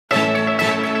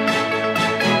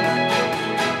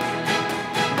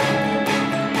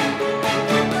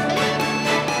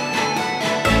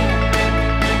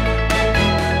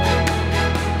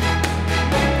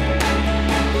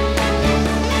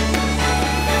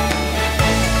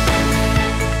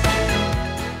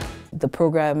The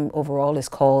program overall is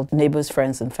called Neighbours,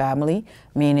 Friends and Family,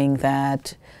 meaning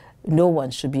that no one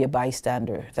should be a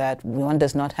bystander, that one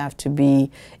does not have to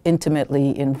be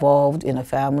intimately involved in a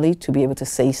family to be able to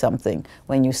say something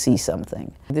when you see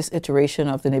something. This iteration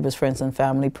of the Neighbours, Friends and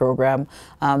Family program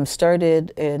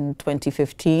started in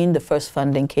 2015. The first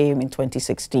funding came in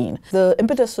 2016. The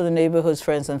impetus for the Neighbourhoods,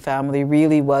 Friends and Family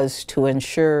really was to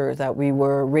ensure that we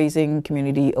were raising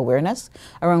community awareness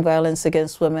around violence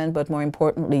against women, but more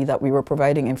importantly that we were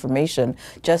providing information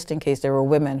just in case there were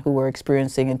women who were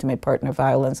experiencing intimate partner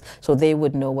violence, so they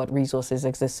would know what resources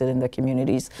existed in their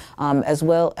communities, as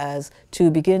well as to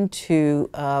begin to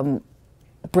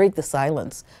break the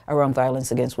silence around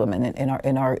violence against women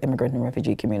in our immigrant and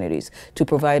refugee communities, to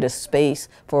provide a space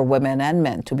for women and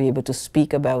men to be able to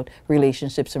speak about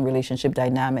relationships and relationship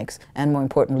dynamics, and more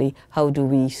importantly, how do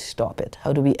we stop it?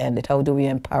 How do we end it? How do we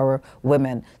empower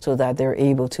women so that they're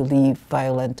able to leave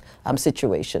violent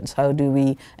situations? How do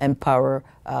we empower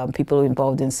people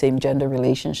involved in same-gender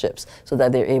relationships so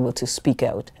that they're able to speak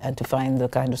out and to find the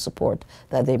kind of support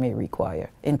that they may require?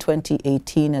 In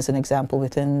 2018, as an example,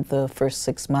 within the first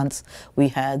 6 months, we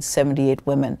had 78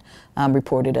 women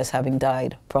reported as having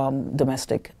died from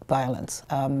domestic violence,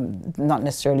 not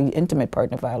necessarily intimate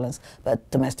partner violence, but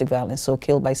domestic violence, so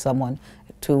killed by someone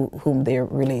to whom they're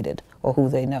related or who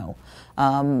they know.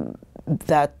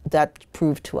 That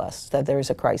proved to us that there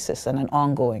is a crisis, and an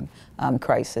ongoing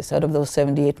crisis. Out of those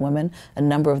 78 women, a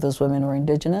number of those women were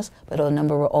Indigenous, but a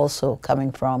number were also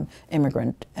coming from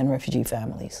immigrant and refugee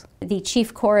families. The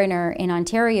chief coroner in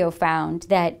Ontario found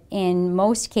that in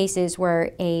most cases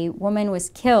where a woman was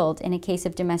killed in a case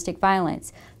of domestic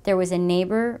violence, there was a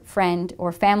neighbor, friend,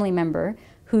 or family member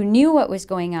who knew what was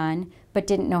going on but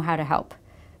didn't know how to help.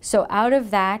 So out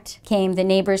of that came the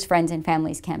Neighbours, Friends and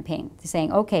Families campaign,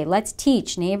 saying, okay, let's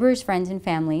teach neighbors, friends and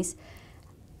families,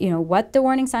 what the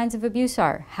warning signs of abuse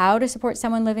are, how to support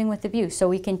someone living with abuse, so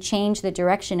we can change the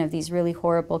direction of these really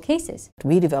horrible cases.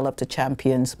 We developed a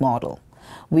champions model.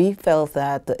 We felt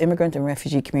that the immigrant and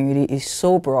refugee community is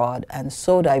so broad and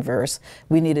so diverse,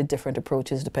 we needed different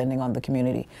approaches depending on the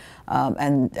community.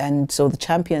 And so the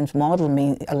champions model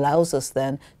allows us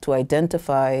then to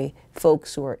identify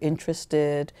folks who are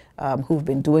interested, who've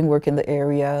been doing work in the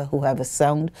area, who have a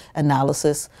sound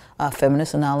analysis,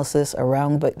 feminist analysis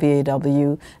around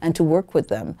VAW, and to work with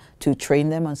them, to train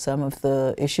them on some of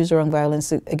the issues around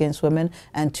violence against women,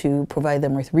 and to provide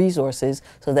them with resources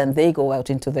so then they go out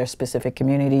into their specific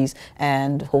communities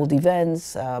and hold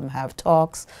events, have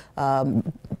talks,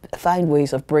 find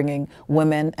ways of bringing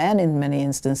women and, in many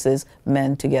instances,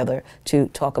 men together to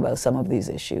talk about some of these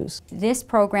issues. This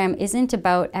program isn't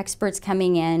about experts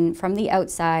coming in from the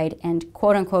outside and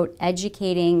quote-unquote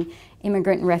educating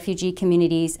immigrant and refugee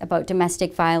communities about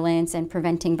domestic violence and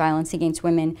preventing violence against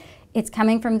women. It's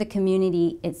coming from the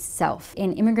community itself.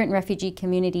 In immigrant and refugee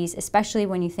communities, especially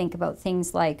when you think about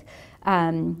things like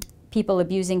people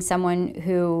abusing someone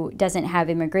who doesn't have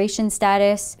immigration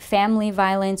status, family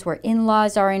violence where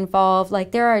in-laws are involved,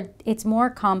 it's more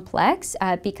complex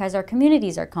because our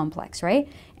communities are complex, right?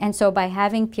 And so by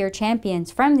having peer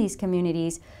champions from these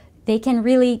communities, they can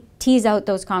really tease out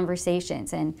those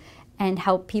conversations and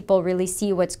help people really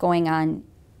see what's going on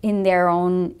in their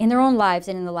own lives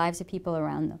and in the lives of people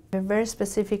around them. We're very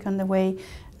specific on the way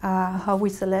how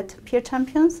we select peer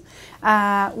champions.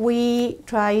 We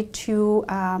try to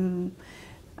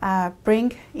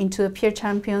bring into the peer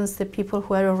champions the people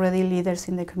who are already leaders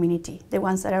in the community, the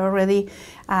ones that are already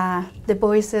the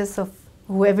voices of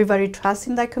who everybody trusts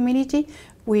in that community.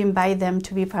 We invite them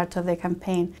to be part of the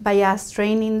campaign by us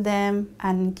training them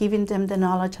and giving them the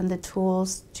knowledge and the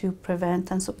tools to prevent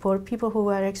and support people who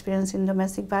are experiencing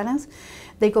domestic violence.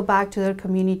 They go back to their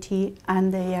community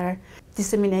and they are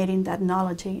disseminating that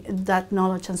knowledge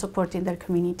and supporting their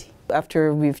community.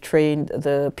 After we've trained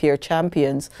the peer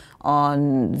champions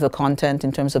on the content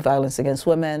in terms of violence against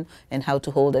women and how to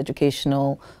hold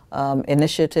educational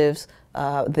initiatives,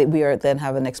 we then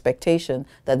have an expectation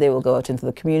that they will go out into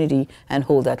the community and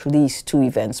hold at least 2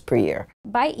 events per year.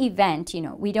 By event,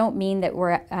 we don't mean that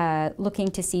we're looking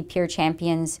to see peer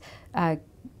champions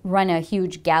run a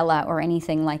huge gala or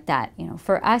anything like that.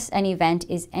 For us, an event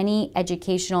is any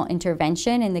educational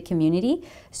intervention in the community.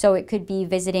 So it could be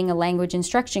visiting a language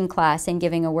instruction class and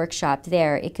giving a workshop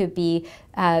there. It could be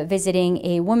visiting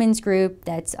a women's group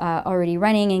that's already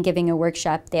running and giving a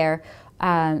workshop there.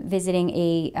 Visiting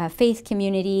a faith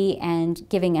community and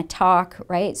giving a talk,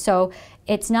 right? So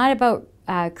it's not about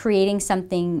creating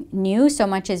something new so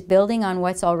much as building on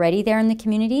what's already there in the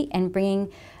community and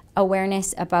bringing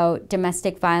awareness about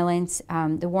domestic violence,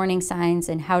 the warning signs,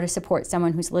 and how to support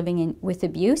someone who's living with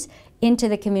abuse into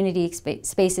the community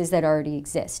spaces that already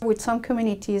exist. With some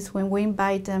communities, when we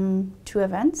invite them to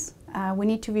events, we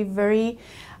need to be very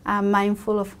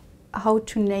mindful of how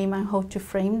to name and how to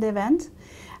frame the event.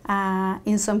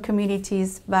 In some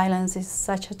communities, violence is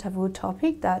such a taboo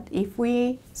topic that if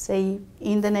we say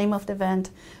in the name of the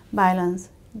event, violence,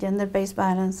 gender-based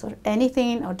violence or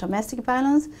anything, or domestic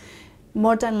violence,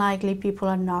 more than likely people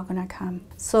are not going to come.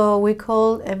 So we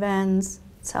call events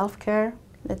self-care.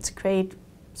 Let's create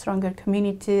stronger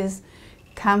communities.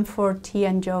 Come for tea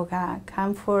and yoga,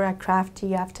 come for a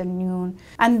crafty afternoon.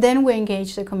 And then we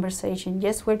engage the conversation.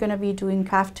 Yes, we're going to be doing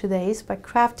craft 2 days, but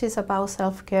craft is about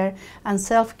self-care, and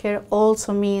self-care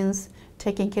also means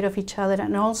taking care of each other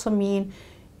and also mean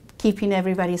keeping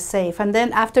everybody safe. And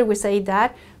then after we say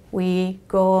that, we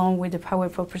go on with the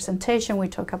PowerPoint presentation. We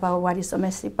talk about what is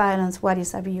domestic violence, what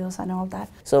is abuse, and all that.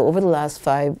 So over the last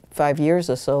five years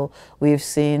or so, we've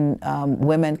seen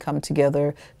women come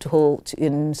together to hold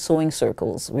in sewing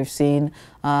circles. We've seen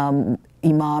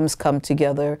imams come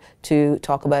together to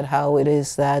talk about how it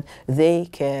is that they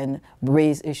can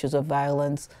raise issues of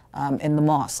violence in the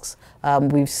mosques.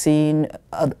 We've seen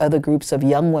other groups of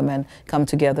young women come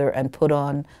together and put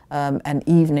on an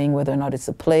evening, whether or not it's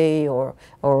a play or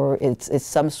it's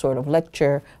some sort of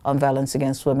lecture on violence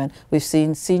against women. We've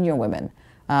seen senior women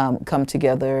come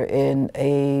together in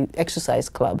a exercise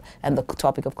club, and the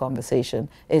topic of conversation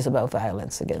is about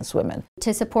violence against women.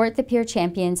 To support the Peer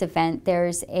Champions event,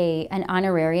 there's an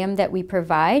honorarium that we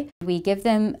provide. We give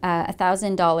them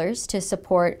 $1,000 to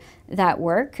support that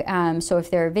work. So if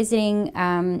they're visiting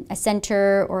a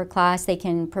center or a class, they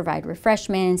can provide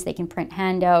refreshments, they can print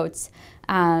handouts,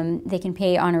 they can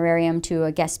pay honorarium to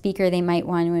a guest speaker they might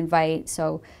want to invite.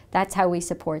 So that's how we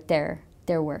support their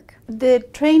work. The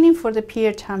training for the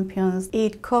peer champions,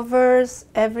 it covers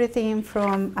everything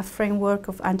from a framework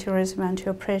of anti-racism,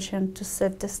 anti-oppression to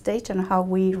set the stage and how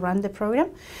we run the program.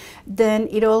 Then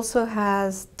it also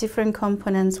has different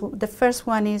components. The first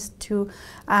one is to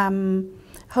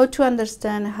how to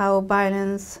understand how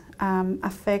violence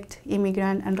affect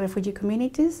immigrant and refugee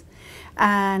communities,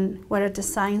 and what are the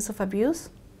signs of abuse,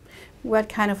 what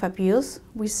kind of abuse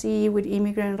we see with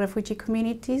immigrant and refugee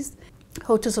communities,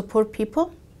 how to support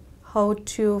people, how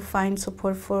to find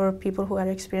support for people who are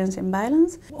experiencing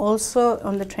violence. Also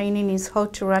on the training is how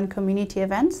to run community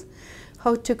events,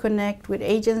 how to connect with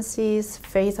agencies,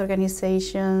 faith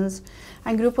organizations,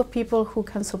 and group of people who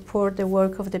can support the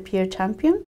work of the peer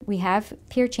champion. We have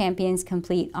Peer Champions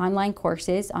complete online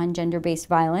courses on gender-based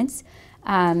violence,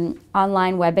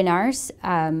 online webinars,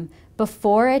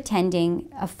 before attending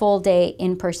a full day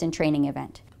in-person training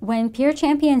event. When Peer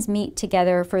Champions meet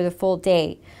together for the full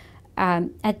day,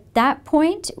 at that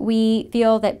point we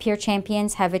feel that Peer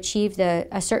Champions have achieved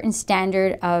a certain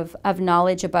standard of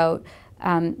knowledge about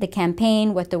the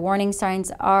campaign, what the warning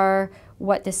signs are,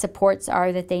 what the supports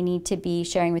are that they need to be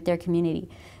sharing with their community.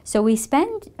 So we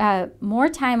spend more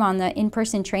time on the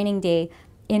in-person training day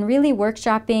in really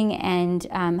workshopping and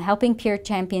helping Peer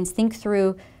Champions think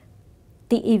through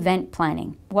the event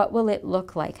planning. What will it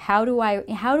look like? How do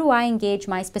I engage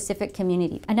my specific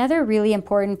community? Another really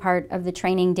important part of the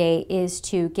training day is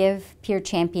to give Peer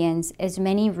Champions as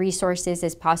many resources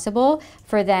as possible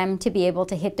for them to be able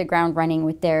to hit the ground running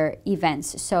with their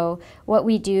events. So what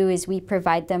we do is we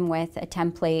provide them with a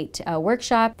template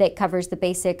workshop that covers the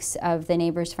basics of the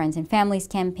Neighbours, Friends and Families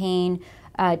campaign,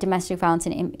 domestic violence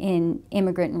in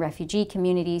immigrant and refugee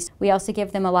communities. We also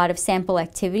give them a lot of sample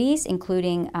activities,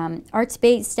 including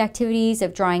arts-based activities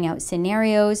of drawing out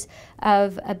scenarios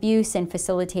of abuse and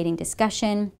facilitating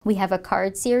discussion. We have a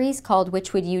card series called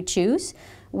Which Would You Choose,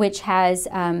 which has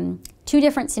 2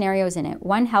 different scenarios in it,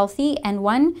 one healthy and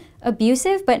one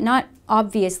abusive, but not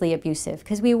obviously abusive,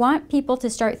 because we want people to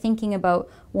start thinking about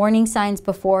warning signs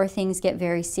before things get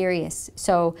very serious.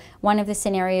 So one of the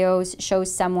scenarios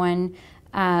shows someone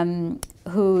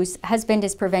whose husband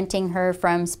is preventing her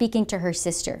from speaking to her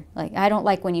sister. Like, I don't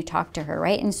like when you talk to her,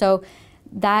 right? And so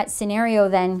that scenario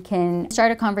then can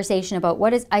start a conversation about what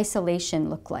does isolation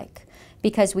look like?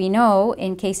 Because we know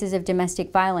in cases of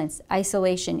domestic violence,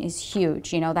 isolation is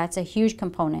huge. You know, that's a huge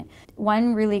component.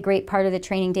 One really great part of the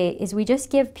training day is we just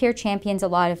give Peer Champions a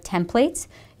lot of templates.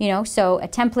 You know, so a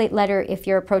template letter if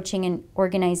you're approaching an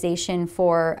organization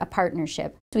for a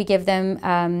partnership. We give them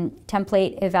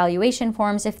template evaluation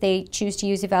forms if they choose to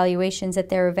use evaluations at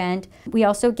their event. We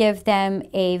also give them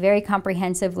a very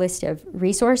comprehensive list of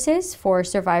resources for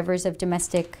survivors of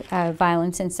domestic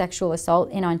violence and sexual assault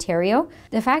in Ontario.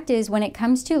 The fact is, when it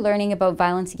comes to learning about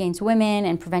violence against women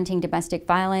and preventing domestic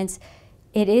violence,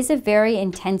 It is a very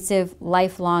intensive,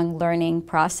 lifelong learning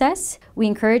process. We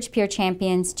encourage peer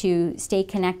champions to stay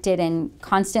connected and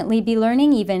constantly be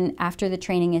learning, even after the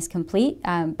training is complete,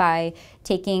 by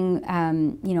taking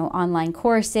online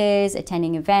courses,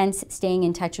 attending events, staying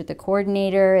in touch with the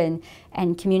coordinator,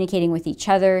 and communicating with each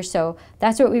other. So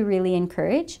that's what we really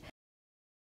encourage.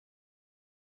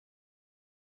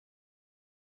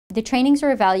 The trainings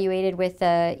are evaluated with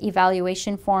an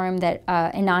evaluation form that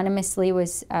anonymously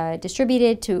was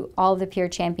distributed to all of the peer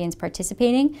champions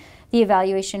participating. The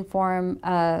evaluation form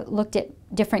looked at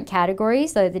different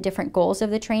categories, the different goals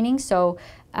of the training. So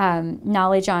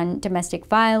knowledge on domestic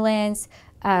violence,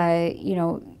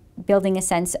 building a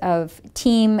sense of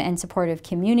team and supportive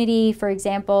community, for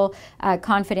example,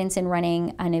 confidence in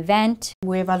running an event.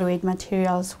 We evaluate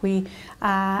materials,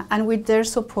 and with their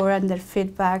support and their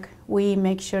feedback, we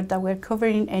make sure that we're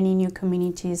covering any new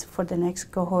communities for the next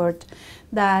cohort,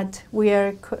 that we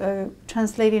are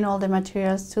translating all the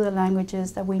materials to the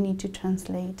languages that we need to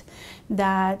translate,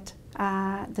 that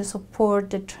the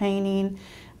support, the training,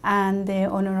 and the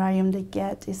honorarium they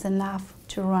get is enough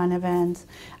to run events.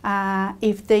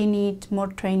 If they need more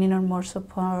training or more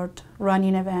support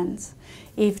running events,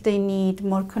 if they need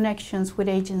more connections with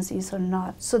agencies or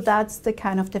not. So that's the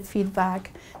kind of the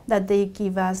feedback that they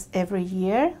give us every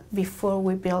year before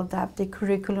we build up the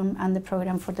curriculum and the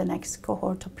program for the next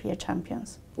cohort of peer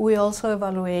champions. We also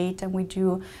evaluate, and we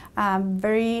do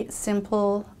very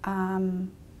simple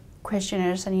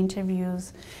questionnaires and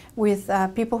interviews with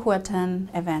people who attend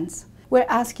events. We're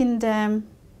asking them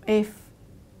if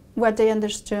what they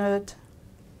understood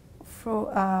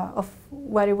of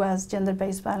what it was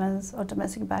gender-based violence or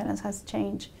domestic violence has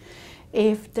changed,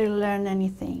 if they learn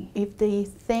anything, if they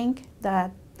think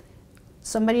that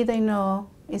somebody they know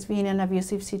is being in an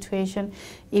abusive situation,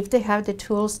 if they have the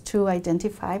tools to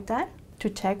identify that, to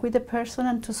check with the person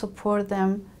and to support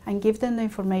them and give them the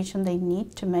information they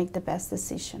need to make the best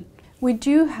decision. We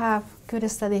do have good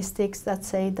statistics that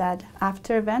say that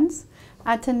after events,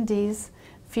 attendees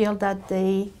feel that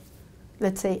they,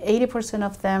 let's say 80%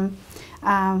 of them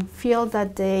feel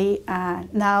that they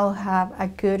now have a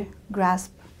good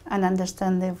grasp and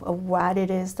understanding of what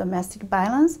it is domestic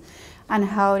violence and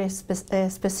how it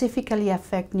specifically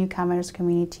affects newcomers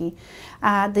community.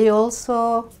 They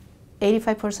also,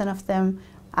 85% of them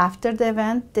after the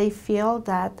event, they feel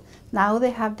that now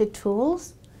they have the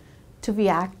tools to be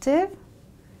active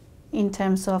in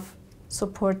terms of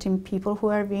supporting people who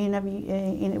are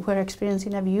who are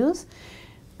experiencing abuse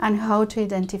and how to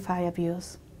identify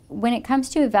abuse. When it comes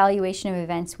to evaluation of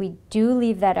events, we do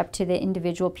leave that up to the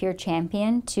individual peer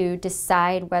champion to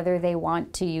decide whether they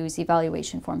want to use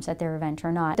evaluation forms at their event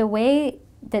or not. The way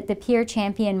that the peer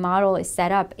champion model is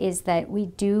set up is that we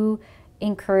do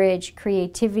encourage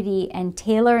creativity and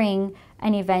tailoring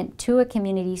an event to a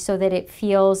community so that it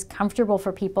feels comfortable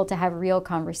for people to have real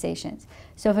conversations.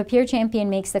 So if a peer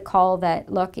champion makes the call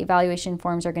that, look, evaluation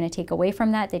forms are going to take away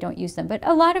from that, they don't use them, but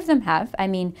a lot of them have. I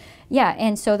mean, yeah,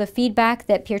 and so the feedback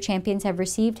that peer champions have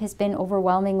received has been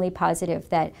overwhelmingly positive,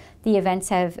 that the events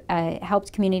have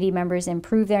helped community members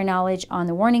improve their knowledge on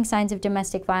the warning signs of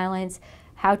domestic violence,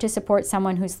 how to support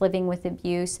someone who's living with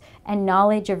abuse, and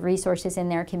knowledge of resources in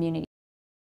their community.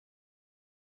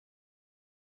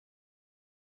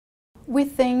 We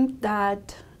think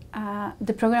that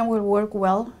the program will work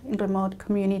well in remote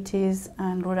communities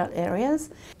and rural areas.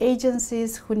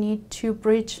 Agencies who need to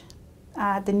bridge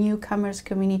the newcomers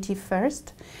community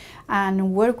first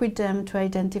and work with them to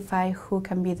identify who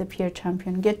can be the peer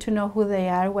champion, get to know who they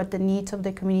are, what the needs of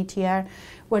the community are,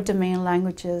 what the main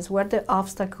languages, what the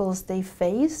obstacles they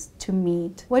face to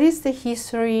meet. What is the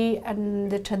history and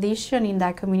the tradition in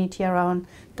that community around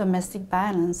domestic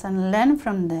violence, and learn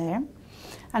from there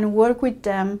and work with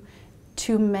them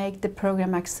to make the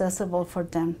program accessible for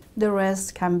them. The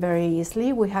rest can very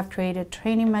easily. We have created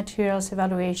training materials,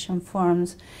 evaluation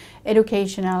forms,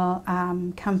 educational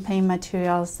campaign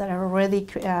materials that are already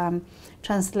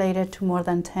translated to more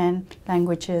than 10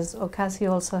 languages.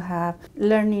 OCASI also have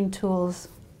learning tools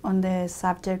on the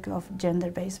subject of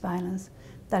gender-based violence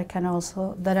that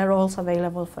are also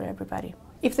available for everybody.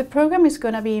 If the program is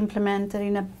going to be implemented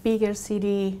in a bigger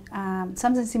city,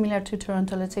 something similar to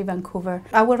Toronto, let's say Vancouver,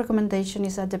 our recommendation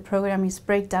is that the program is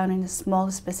break down in small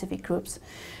specific groups.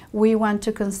 We want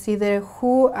to consider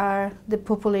who are the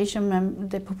population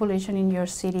in your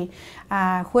city,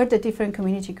 who are the different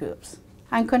community groups,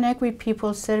 and connect with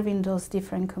people serving those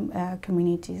different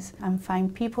communities, and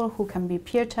find people who can be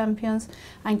peer champions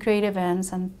and create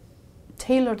events and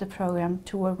tailor the program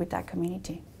to work with that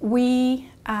community. We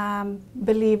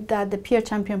believe that the peer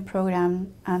champion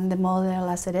program and the model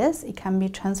as it is, it can be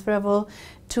transferable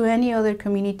to any other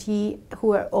community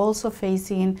who are also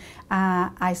facing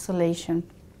isolation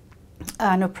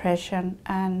and oppression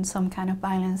and some kind of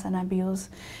violence and abuse.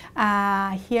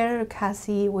 Here at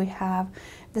OCASI we have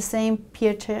the same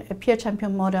peer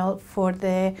champion model for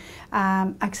the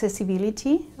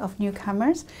accessibility of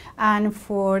newcomers and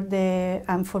for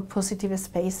positive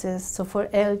spaces, so for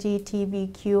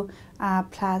LGBTQ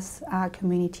plus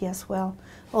community as well,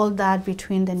 all that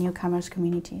between the newcomers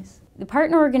communities. The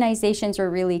partner organizations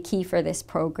are really key for this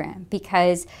program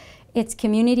because it's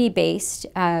community-based.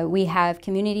 We have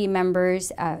community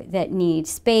members that need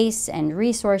space and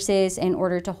resources in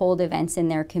order to hold events in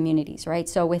their communities, right?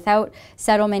 So without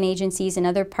settlement agencies and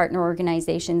other partner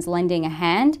organizations lending a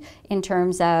hand in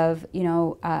terms of,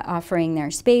 offering their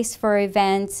space for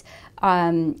events,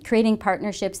 creating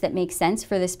partnerships that make sense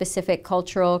for the specific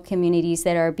cultural communities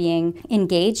that are being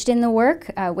engaged in the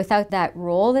work. Without that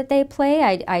role that they play,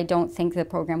 I don't think the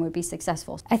program would be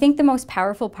successful. I think the most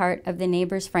powerful part of the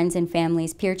Neighbours, Friends and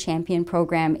Families Peer Champion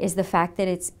program is the fact that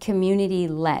it's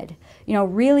community-led.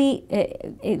 Really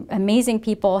amazing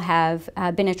people have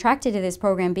been attracted to this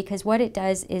program because what it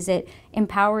does is it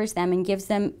empowers them and gives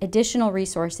them additional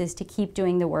resources to keep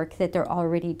doing the work that they're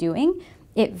already doing.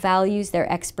 It values their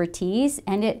expertise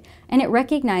and it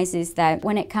recognizes that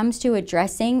when it comes to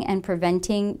addressing and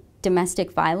preventing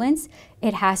domestic violence,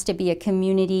 it has to be a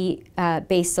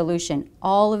community-based solution.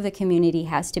 All of the community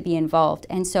has to be involved.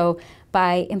 And so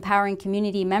by empowering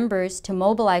community members to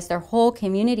mobilize their whole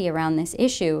community around this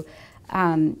issue,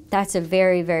 that's a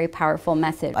very, very powerful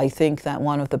method. I think that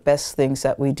one of the best things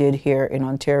that we did here in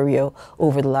Ontario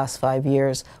over the last 5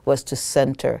 years was to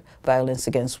center violence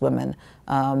against women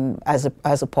as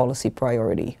a policy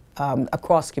priority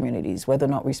across communities, whether or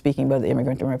not we're speaking about the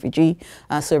immigrant and refugee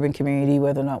serving community,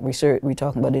 whether or not we're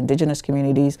talking about Indigenous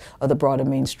communities or the broader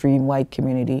mainstream white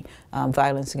community.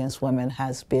 Violence against women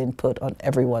has been put on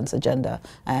everyone's agenda,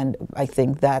 and I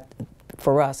think that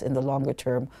for us in the longer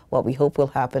term, what we hope will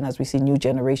happen as we see new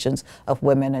generations of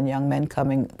women and young men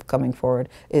coming forward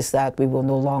is that we will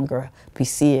no longer be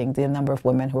seeing the number of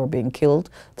women who are being killed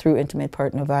through intimate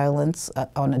partner violence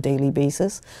on a daily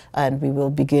basis, and we will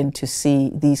begin to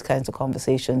see these kinds of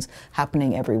conversations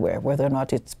happening everywhere, whether or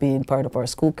not it's being part of our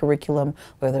school curriculum,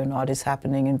 whether or not it's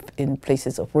happening in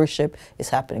places of worship, it's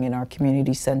happening in our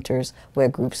community centers where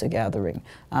groups are gathering.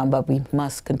 But we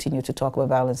must continue to talk about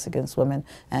violence against women,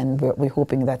 and we're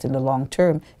hoping that in the long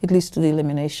term it leads to the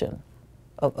elimination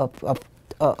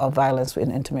of violence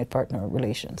in intimate partner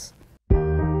relations.